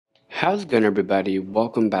How's it going, everybody?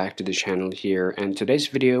 Welcome back to the channel here, and today's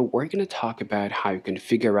video we're going to talk about how you can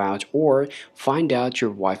figure out or find out your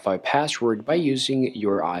Wi-Fi password by using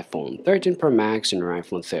your iPhone 13 Pro Max and your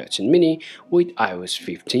iPhone 13 mini with iOS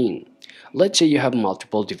 15. Let's say you have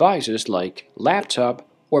multiple devices like laptop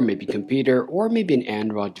or maybe computer or maybe an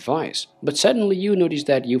Android device, but suddenly you notice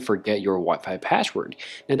that you forget your Wi-Fi password.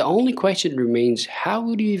 Now the only question remains, how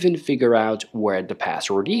would you even figure out where the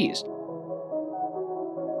password is?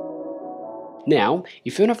 Now,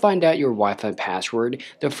 if you want to find out your Wi-Fi password,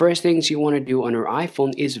 the first things you want to do on your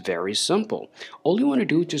iPhone is very simple. All you want to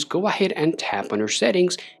do is just go ahead and tap on your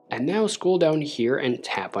settings, and now scroll down here and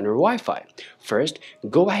tap on your Wi-Fi. First,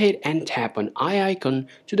 go ahead and tap on icon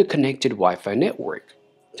to the connected Wi-Fi network.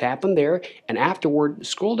 Tap on there, and afterward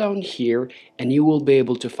scroll down here and you will be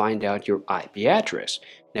able to find out your IP address.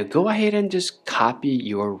 Now go ahead and just copy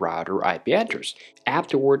your router IP address.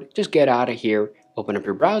 Afterward, just get out of here, open up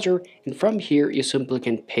your browser, and from here you simply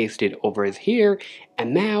can paste it over here,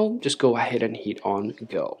 and now just go ahead and hit on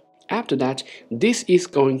go. After that, this is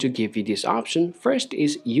going to give you this option. First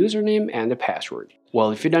is username and the password.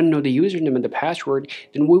 Well, if you don't know the username and the password,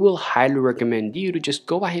 then we will highly recommend you to just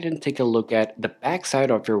go ahead and take a look at the backside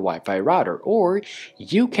of your Wi-Fi router, or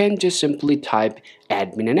you can just simply type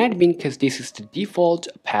admin and admin because this is the default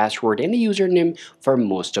password and the username for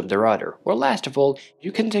most of the router. Or last of all,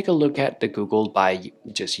 you can take a look at the Google by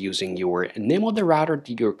just using your name of the router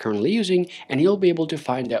that you're currently using, and you'll be able to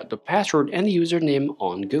find out the password and the username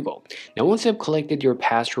on Google. Now once you've collected your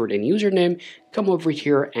password and username, come over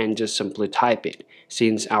here and just simply type it.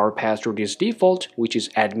 Since our password is default, which is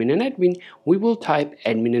admin and admin, we will type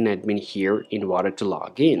admin and admin here in order to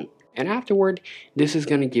log in. And afterward, this is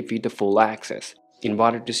going to give you the full access. In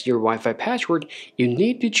order to see your Wi-Fi password, you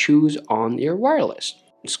need to choose on your wireless.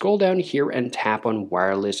 Scroll down here and tap on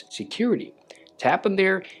wireless security. Tap on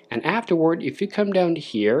there, and afterward, if you come down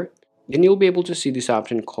here, then you'll be able to see this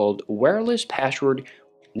option called wireless password.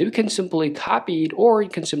 You can simply copy it, or you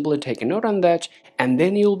can simply take a note on that, and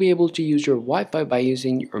then you'll be able to use your Wi-Fi by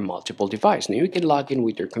using your multiple device. Now you can log in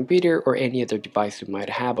with your computer or any other device you might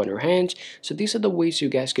have on your hands. So these are the ways you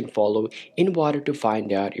guys can follow in order to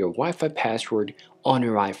find out your Wi-Fi password on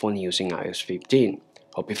your iPhone using iOS 15.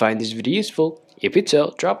 Hope you find this video useful. If it's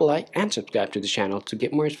so, drop a like and subscribe to the channel to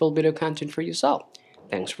get more useful video content for yourself.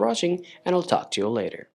 Thanks for watching, and I'll talk to you later.